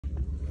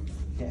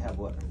Can't have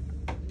what?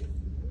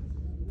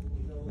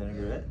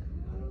 Vinaigrette?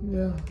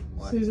 Yeah.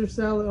 Why? Caesar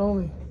salad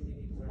only.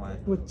 Why?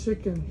 With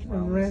chicken Why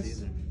and only ranch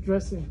Caesar?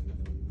 dressing.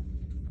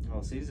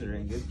 Oh, Caesar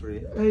ain't good for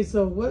you. Hey,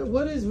 so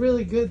what is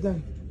really good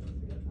then?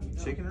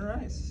 Chicken and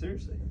rice,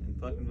 seriously. And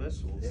fucking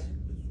vegetables.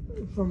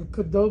 From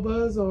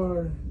Qdoba's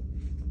or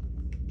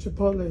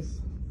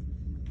Chipotle's?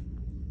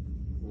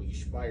 Well, you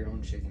should buy your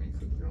own chicken and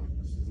cook your own.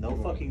 No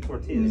fucking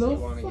tortillas. No you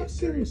wanna get fucking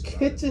serious about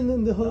kitchen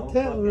in the No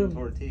hotel fucking room.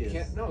 tortillas.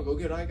 Can't, no, go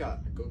get what I got.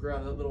 Go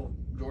grab that little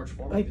George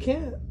Foreman. I dude.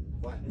 can't.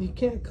 Why? You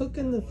can't cook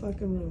in the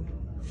fucking room.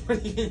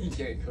 You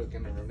can't cook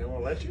in the room. They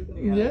won't let you?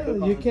 You gotta Yeah,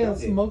 cook on you the can't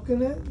tailgate. smoke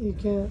in it. You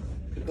can't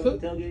Cook cook. on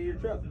the tailgate of your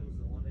truck.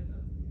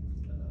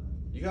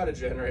 You got a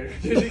generator,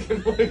 dude. You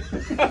can plug.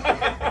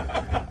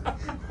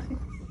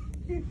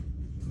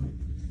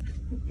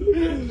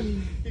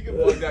 You can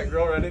plug that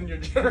grill right in your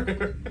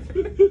generator.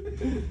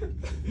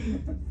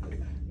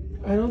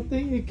 I don't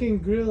think you can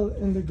grill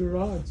in the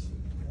garage.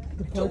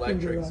 The It's parking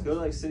electric. garage. Go to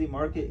like City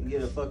Market and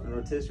get a fucking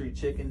rotisserie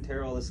chicken,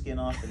 tear all the skin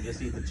off, and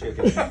just eat the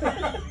chicken.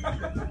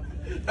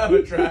 Have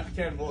a trash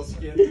can full of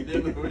skins at the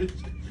end of the week.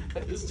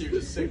 This dude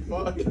is sick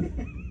fuck.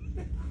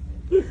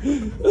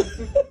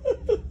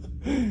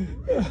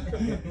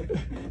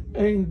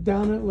 And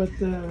down it with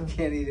the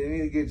Can't eat any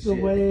of the good the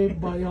shit. way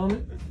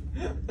bionic,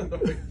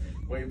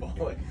 Way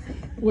baller.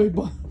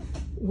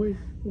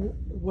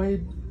 way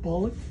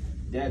bollock.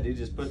 Yeah, dude,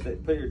 just put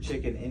your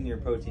chicken in your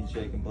protein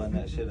shake and blend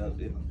that shit up,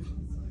 dude.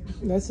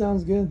 That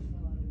sounds good.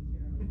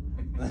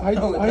 No, it I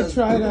doesn't.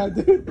 try that,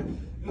 dude.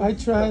 I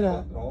try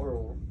that.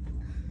 Horrible.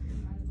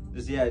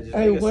 Just Hey, make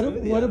a what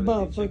smoothie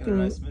about out of it, dude. Chicken and fucking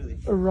rice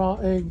smoothie. a raw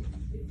egg?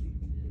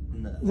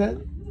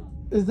 No.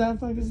 Is that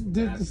fucking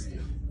dude? Just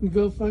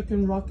go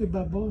fucking Rocket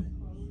Balboa,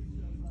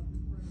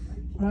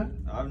 right?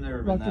 I've never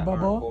been Rocky that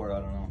Balboa? hardcore. I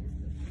don't know.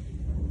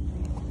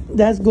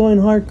 That's going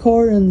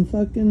hardcore in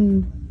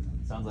fucking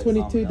Sounds like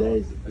 22 salmonella.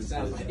 days. It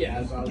sounds like, yeah,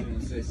 that's what I was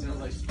gonna say. It sounds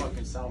like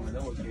fucking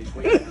salmonella case.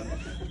 Wait,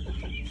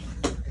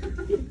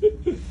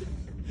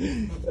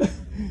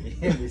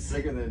 You'd be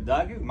sicker than a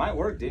dog. It might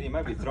work, dude. You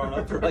might be thrown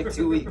up for like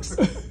 2 weeks.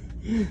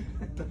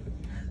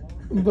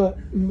 But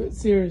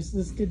serious,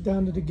 let's get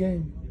down to the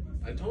game.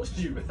 I told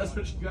you, that's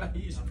what you gotta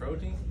use.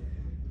 Protein,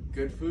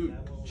 good food,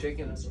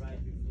 chickens.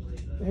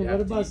 Hey, Yeah,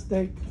 what about dude.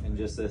 steak? And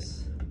just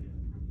this.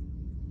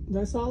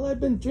 That's all I've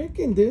been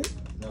drinking, dude.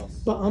 No.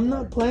 But I'm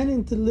not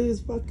planning to lose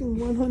fucking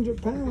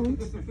 100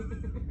 pounds.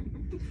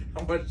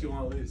 How much do you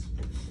want to lose?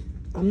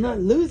 I'm not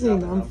losing.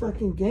 Drop a I'm number.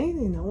 fucking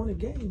gaining. I want to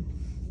gain.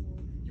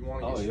 You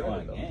want to Oh, get you shredded?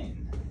 want to though.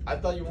 gain? I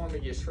thought you wanted to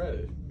get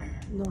shredded.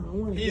 No, I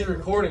want to. He's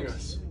recording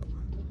us.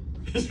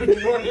 He's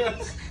recording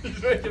us.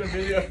 He's making a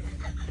video.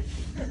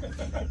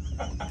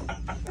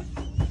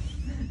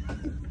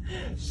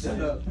 Shut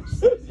up,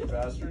 you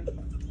bastard.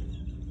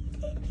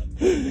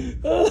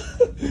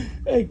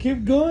 Hey,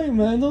 keep going,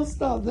 man. Don't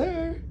stop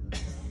there.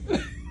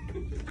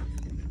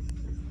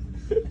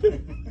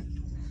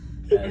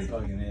 That's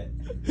fucking it.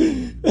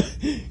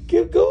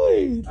 Keep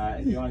going.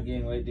 Alright, if you want to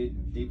gain weight,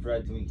 dude, deep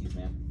fried Twinkies,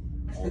 man.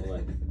 All the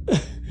way.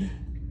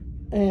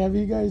 Hey, have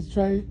you guys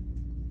tried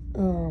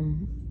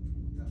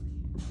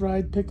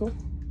fried pickle?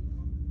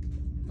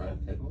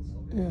 Fried pickles?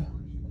 Yeah.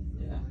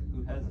 Yeah.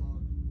 Who hasn't?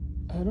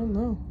 I don't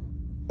know.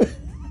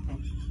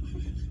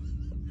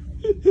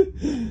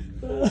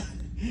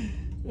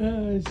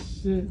 Oh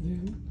shit,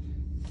 dude.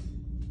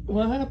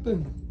 What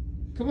happened?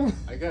 Come on.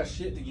 I got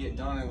shit to get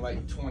done in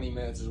like 20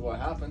 minutes is what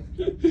happened.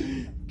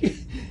 I'm Keep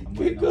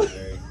waiting on going.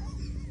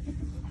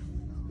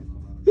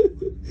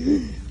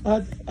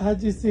 Barry.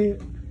 How'd you see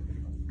it?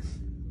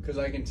 Because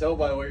I can tell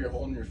by the way you're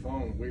holding your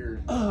phone.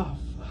 Weird. Oh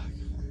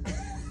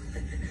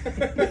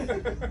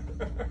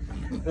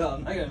Well,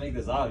 I'm not gonna make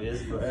this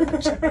obvious,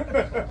 but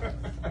fuck.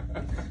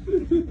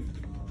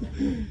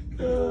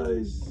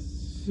 Oh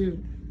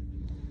shoot.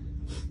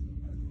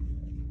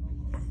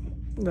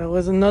 That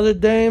was another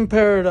day in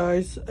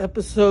paradise,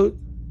 episode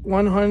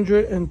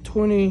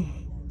 120.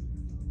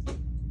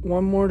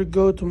 One more to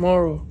go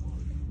tomorrow.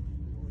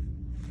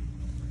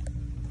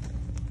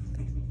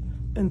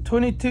 In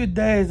 22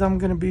 days, I'm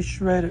gonna be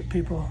shredded,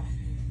 people.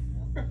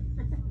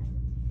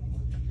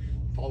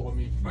 Follow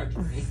me, my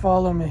journey.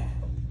 Follow me.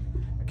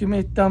 Give me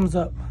a thumbs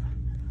up.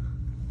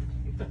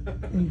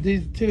 And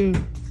these two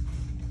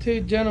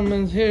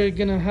gentlemen here are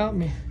gonna help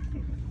me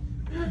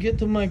get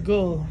to my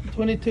goal.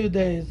 22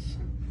 days.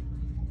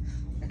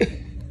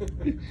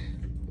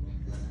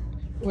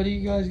 What do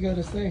you guys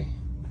gotta say?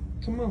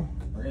 Come on.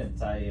 we're gonna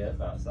tie you up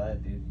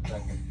outside, dude.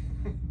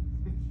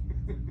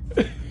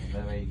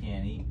 That way you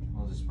can't eat.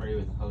 We'll just spray you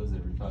with a hose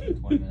every fucking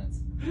 20 minutes.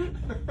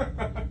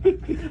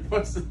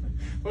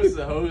 What's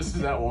the hose?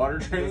 Is that water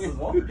training? This is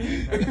water.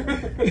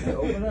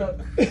 Open up.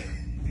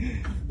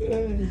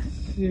 Oh,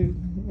 shoot.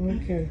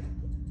 Okay.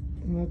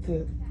 And that's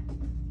it.